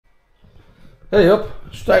Hey up,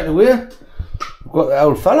 straight away. We've got the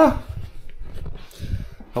old fella.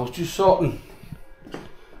 I was just sorting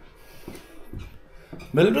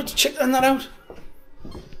Mildred's chicken that out.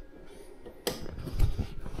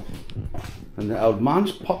 And the old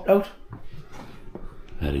man's popped out.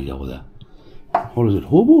 There you go there. What is it,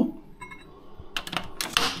 hobo?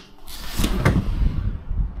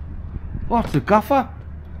 What's the gaffer?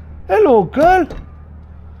 Hello girl.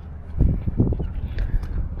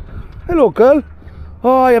 Hello girl.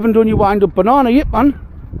 Oh, I haven't done you wind up banana yet, man.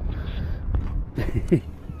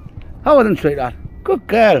 How are them straight that? Good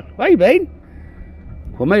girl. Where you been?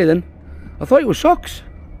 For me then. I thought it was socks.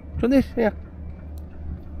 From this here.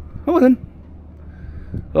 How are them?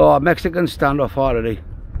 Oh, Mexican standoff already.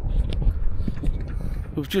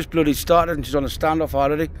 We've just bloody started and she's on a standoff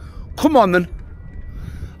already. Come on then.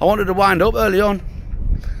 I wanted to wind up early on.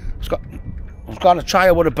 I was going to try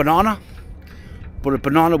her with a banana. But a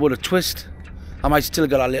banana with a twist. I might still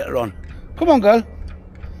get her later on. Come on, girl.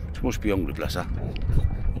 She must be hungry, bless her.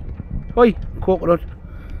 Oi, coconut.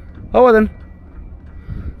 How are then?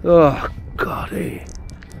 Oh, God, eh.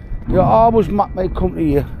 You always make my company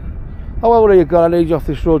here. How are you, girl? I need you off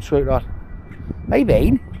this road, sweetheart. Hey,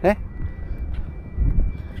 Bean, eh?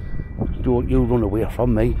 Don't you run away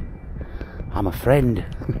from me. I'm a friend.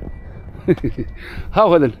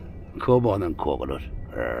 How are then? Come on then, coconut.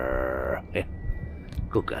 Yeah.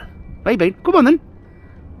 Good girl. Hey, Bean, come on then.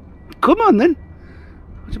 Come on then.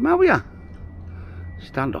 What's the matter with you?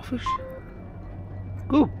 Standoffish.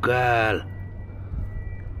 Good girl.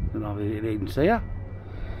 Don't know if you didn't see her.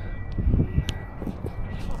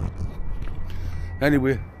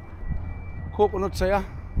 Anyway, coconuts here.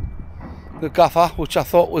 The gaffer, which I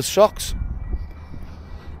thought was socks.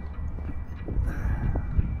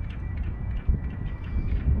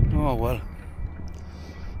 Oh well.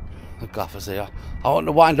 The gaffer's here. I want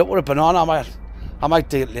to wind up with a banana. I might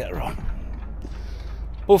do it later on.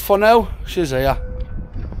 But for now, she's here.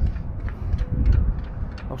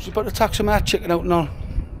 I was about to tax some more chicken out now.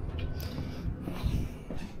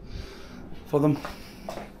 For them.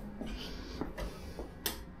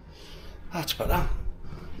 That's better.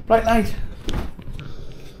 Right light.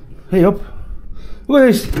 Hey up. Look at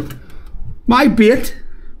this. My bait,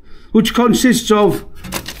 which consists of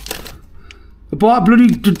a bloody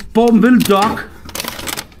Bourneville duck,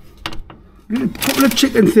 a couple of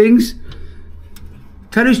chicken things,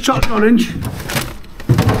 Terry's chocolate orange.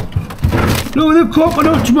 Look at the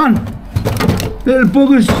coconuts, man. Little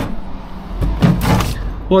buggers.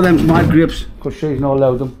 Oh, them's my grapes, because she's not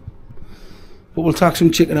allowed them. But we'll tack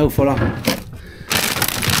some chicken out for her.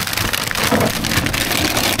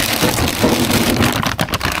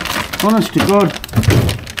 Honest to God.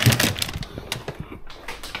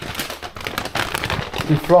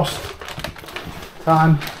 Defrost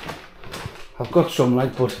time. I've got some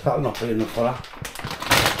like, but that'll not be enough for her.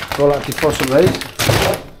 So I'll have to defrost some rice.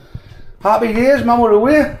 Happy days, man, we're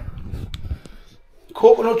away.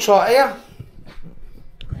 Coconuts are here.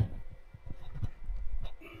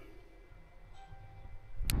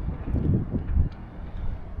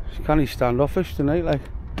 She can't standoffish tonight, like.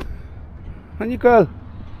 And you girl?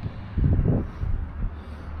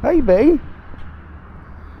 How you been?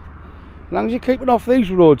 As long as you keep it off these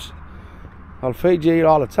roads, I'll feed you here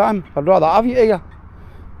all the time. I'd rather have you here.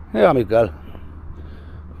 Yeah, my girl.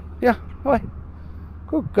 Yeah, alright.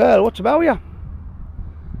 Good girl, what's about you?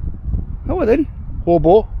 How are then?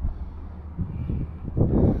 Hobo.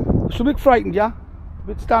 Something frightened you? A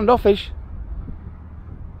bit standoffish?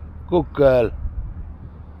 Good girl.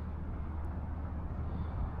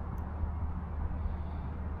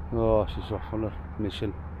 Oh, she's off on a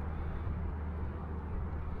mission.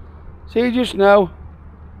 See just now.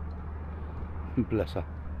 Bless her.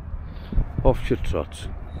 Off she trots.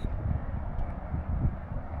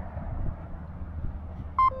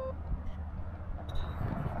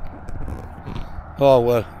 Oh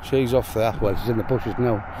well, she's off there. Well, she's in the bushes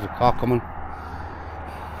now. There's a car coming.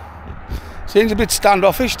 Seems a bit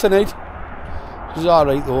standoffish tonight. She's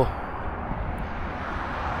alright though.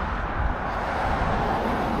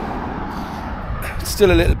 It's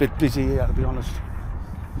still a little bit busy here, to be honest.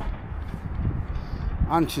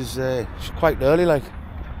 And she's quite early, like.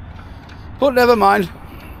 But never mind.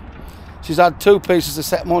 She's had 2 pieces of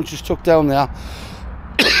set one she's took down there.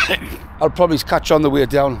 I'll probably catch on the way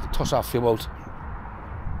down, toss a few out.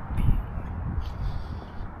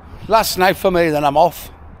 Last night for me, then I'm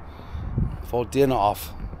off. For dinner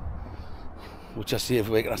off. Which I see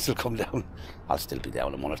every week and I still come down. I'll still be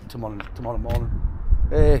down tomorrow morning.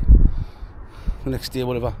 Hey, the next day,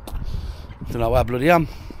 whatever. Don't know where I bloody am.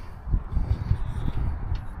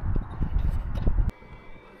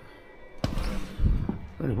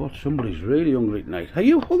 Tell you what, somebody's really hungry tonight. Are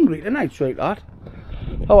you hungry tonight, sweetheart?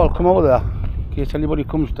 Oh, I'll come over there in case anybody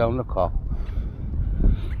comes down the car.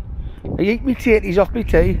 Are you eating me tatties off me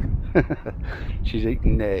tea? She's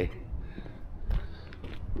eating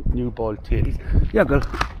new boiled tatties. Yeah, girl.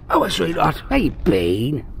 Oh, sweetheart. How you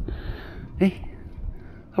been? Hey?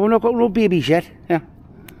 Have we not got no babies yet? Yeah.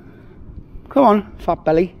 Come on, fat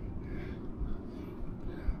belly.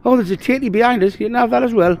 Oh, there's a tatty behind us. You can have that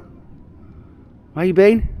as well. How you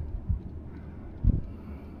been?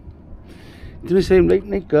 Doesn't seem like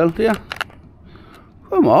Nick, girl, do you?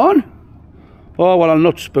 Come on. Oh, well, I'll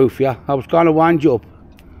not spoof you. I was going to wind you up,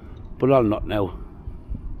 but I'll not now.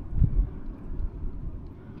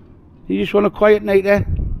 You just want a quiet night, eh?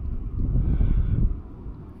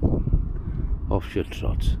 Off your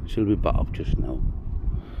trots. She'll be back up just now.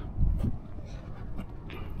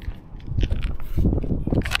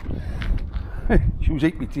 She was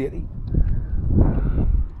eating me tatty.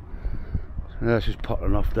 Yeah, she's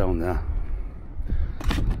pottering off down there.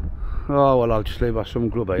 Oh, well, I'll just leave her some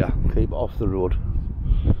grub here. Keep it off the road.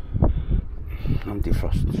 I'm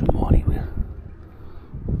defrosting some more anyway.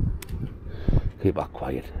 Keep her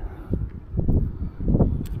quiet.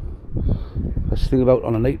 Best thing about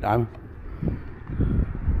on a night time.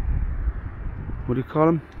 What do you call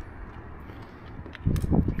him?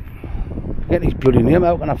 Get his bloody name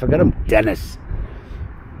out, and I forget him. Dennis.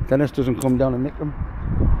 Dennis doesn't come down and nick them.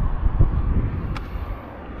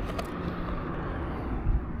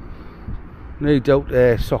 No doubt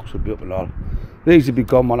socks would be up and all. These will be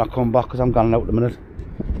gone when I come back because I'm going out in a minute.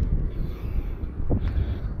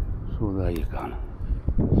 So there you go.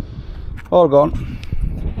 All gone.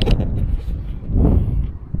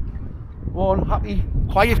 One happy,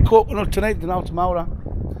 quiet coconut tonight than out tomorrow.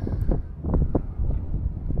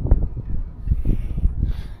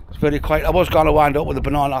 It's very quiet. I was going to wind up with a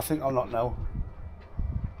banana. I think I'll not now.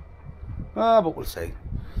 But we'll see.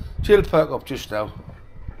 She'll perk up just now.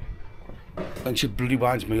 And she bloody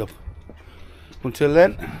winds me up. Until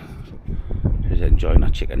then, she's enjoying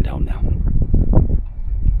that chicken down there.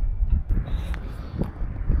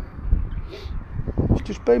 She's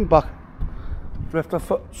just been back. Left her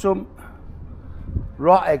some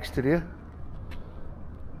raw eggs today.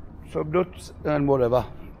 Some nuts and whatever.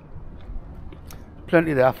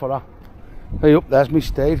 Plenty there for her. Hey up, there's me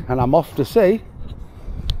stayed, and I'm off to see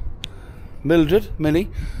Mildred, Minnie,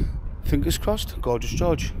 fingers crossed, Gorgeous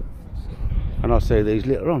George. And I'll say these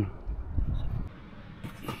later on.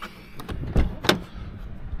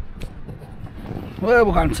 Well,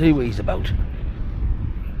 we're going to see what he's about.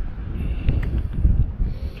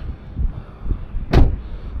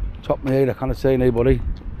 Top of my head, I can't see anybody.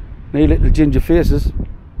 Any little ginger faces.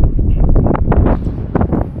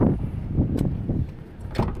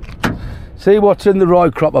 See what's in the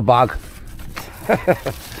Roy Cropper bag.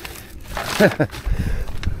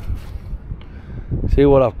 See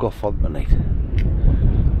what I've got for tonight.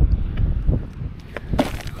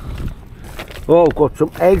 Oh, I've got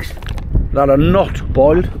some eggs that are not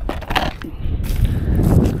boiled.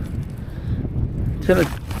 Tin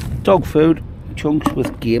of dog food, chunks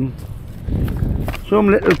with game. Some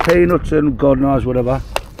little peanuts and God knows whatever.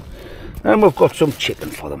 And we've got some chicken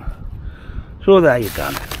for them. So there you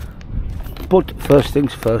go. But first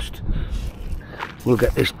things first, we'll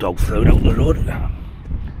get this dog food out the road. I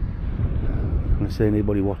don't see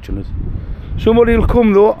anybody watching us. Somebody will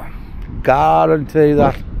come though. Guarantee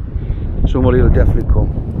that. Somebody will definitely come.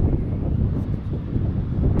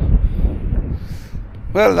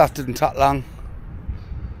 Well, that didn't take long.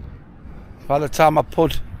 By the time I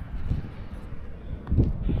put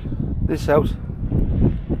this out,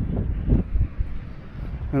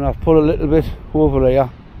 and I've put a little bit over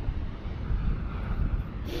here,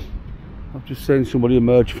 I've just seen somebody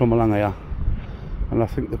emerge from along here, and I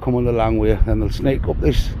think they're coming the long way. Then they'll sneak up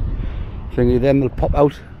this thingy, then they'll pop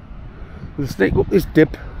out, they'll sneak up this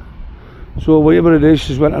dip. So wherever it is,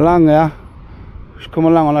 she's went along there, she's come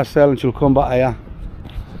along on her cell, and she'll come back here,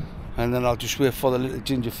 and then I'll just wait for the little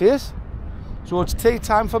ginger face. So it's tea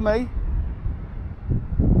time for me.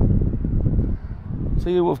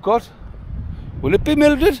 See who we've got. Will it be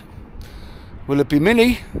Mildred? Will it be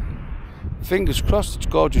Minnie? Fingers crossed it's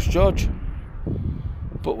Gorgeous George.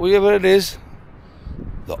 But wherever it is,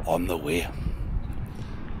 they're on the way.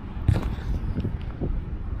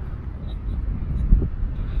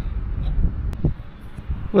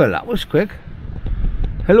 Well, that was quick.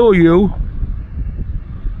 Hello, you.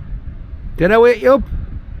 Did I wake you up?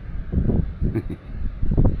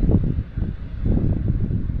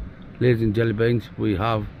 Ladies and jelly beans, we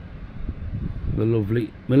have the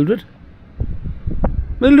lovely Mildred.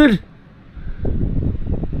 Mildred!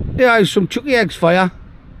 Yeah, I have some chucky eggs for you.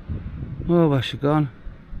 Oh, where's she gone?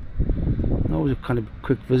 That was a kind of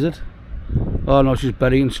quick visit. Oh no, she's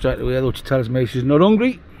burying straight away, though she tells me she's not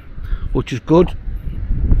hungry, which is good.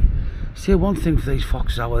 See, one thing for these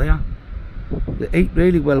foxes out there, they eat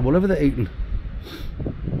really well, whatever they're eating.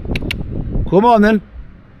 Come on then.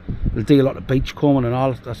 They'll do a lot of beachcombing and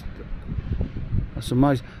all. That's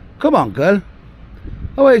amazing. Come on, girl.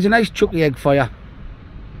 Oh, here's a nice chucky egg for you.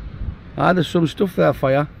 Ah, there's some stuff there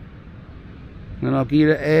for you. And I'll give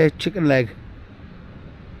you a chicken leg.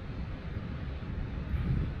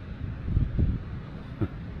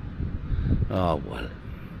 Oh well.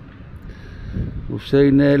 We've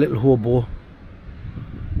seen little Hobo.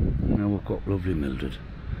 Now we've got lovely Mildred,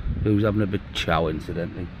 who's having a bit of chow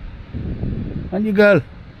incidentally. And you, girl?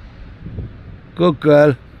 Good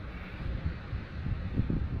girl.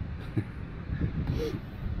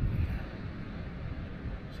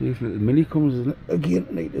 See if little Minnie comes again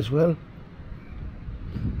tonight as well.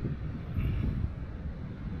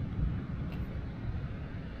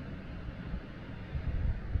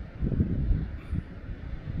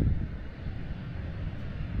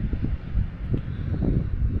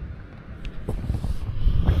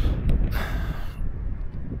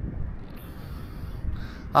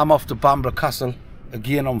 I'm off to Bamburgh Castle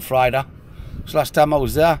again on Friday. So last time I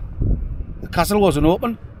was there, the castle wasn't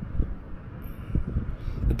open.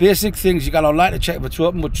 The basic things you got online to check if it's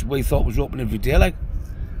open, which we thought was open every day, like.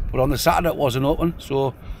 But on the Saturday it wasn't open,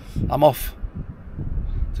 so I'm off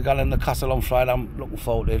to go in the castle on Friday. I'm looking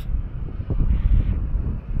forward to it.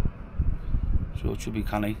 So it should be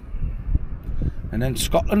canny. And then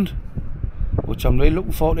Scotland, which I'm really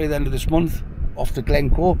looking forward to at the end of this month, off to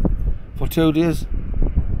Glencoe for 2 days.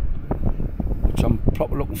 Which I'm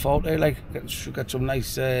proper looking forward to, like, get some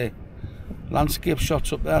nice landscape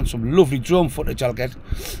shots up there and some lovely drone footage I'll get.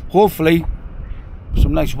 Hopefully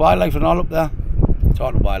some nice wildlife and all up there.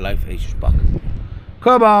 Talking of wildlife, he's just back.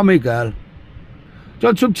 Come on, me girl. Do you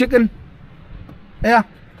want some chicken? Yeah.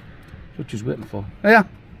 That's what she's waiting for. Yeah.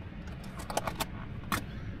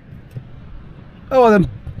 Oh then,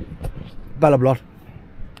 Bella Blot.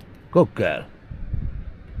 Good girl.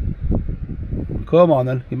 Come on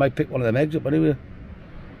then, you might pick one of them eggs up anyway.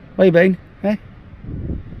 Where you been? Eh?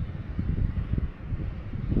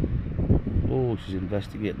 Oh, she's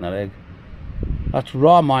investigating that egg. That's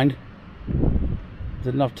raw, mind.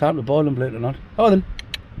 Didn't have time to boil them, believe it or not. Oh then,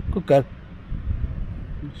 good girl.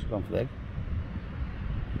 She's gone for the egg.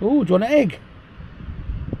 Oh, do you want an egg?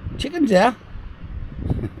 Chicken's there.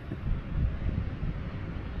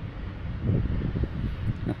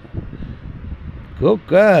 Good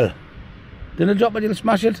girl. Didn't drop it, you'll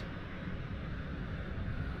smash it.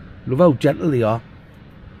 Love how gentle they are.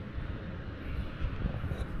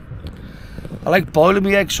 I like boiling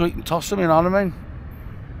my eggs so you can toss them, you know what I mean?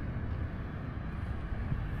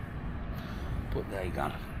 But there you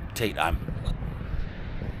go. Tea time.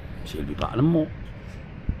 She'll be back in a more.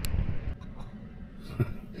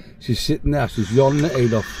 She's sitting there, she's yawning the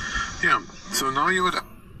head off. Yeah, so now you would...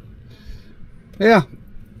 Yeah.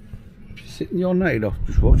 Sitting your night off,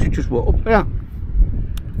 just watch, she just walk up there.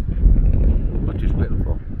 What just waiting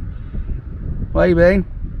for? Where you been?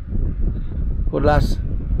 Good lass.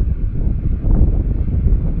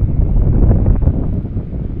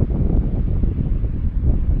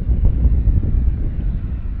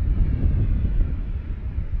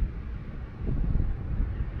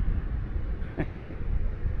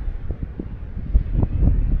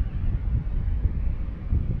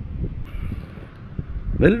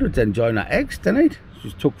 Mildred's enjoying her eggs tonight.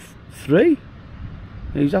 She's took 3.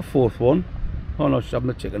 He's our 4th one. Oh no, she's having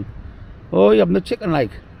the chicken. Oh, you're having the chicken,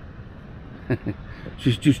 like.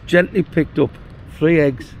 She's just gently picked up 3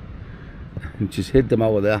 eggs and she's hid them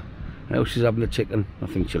over there. Now she's having the chicken. I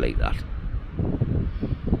think she'll eat that.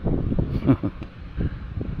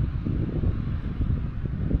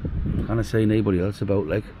 Can't see anybody else about,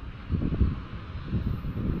 like.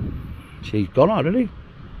 She's gone already.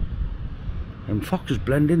 And foxes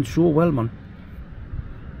blend in so well, man.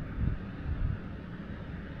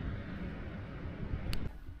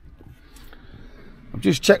 I'm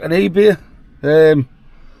just checking eBay.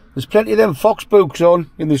 There's plenty of them fox books on,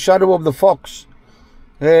 In the Shadow of the Fox.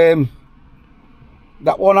 That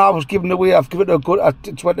one I was giving away, I've given it a good,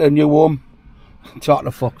 it's went to a new home. Talking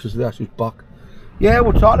of foxes there, she's back. Yeah,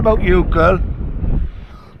 we're talking about you, girl.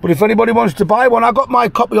 But if anybody wants to buy one, I got my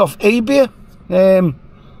copy off eBay.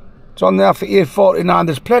 It's on there for $8.49.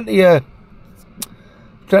 There's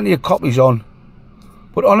plenty of copies on.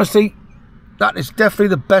 But honestly, that is definitely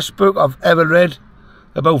the best book I've ever read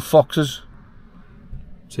about foxes.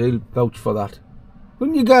 So he'll vouch for that.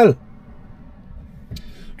 Wouldn't you, girl?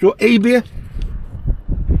 Do you know eBay?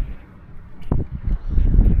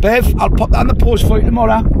 Bev, I'll pop that on the post for you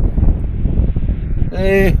tomorrow.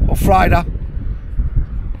 Or Friday.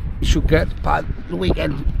 You should get by the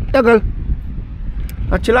weekend. There you go.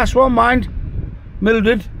 That's your last one, mind.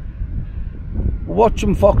 Mildred. We're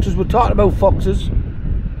watching foxes. We're talking about foxes.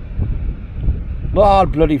 Oh,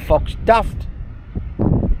 bloody fox. Daft.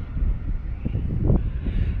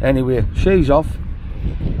 Anyway, she's off.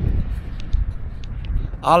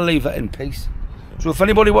 I'll leave it in peace. So if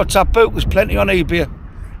anybody wants that boat, there's plenty on eBay.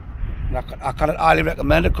 I can highly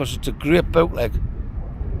recommend it because it's a great boat leg.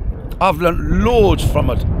 I've learnt loads from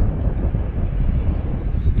it.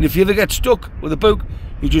 And if you ever get stuck with a book,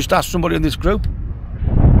 you just ask somebody in this group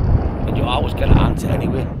and you always get an answer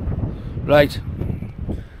anyway. Right,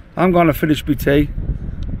 I'm going to finish my tea.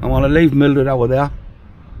 I'm going to leave Mildred over there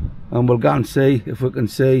and we'll go and see if we can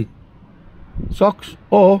see Socks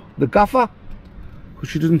or the gaffer, because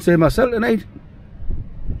she doesn't see myself tonight.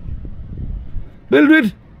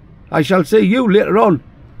 Mildred, I shall see you later on.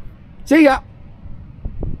 See ya.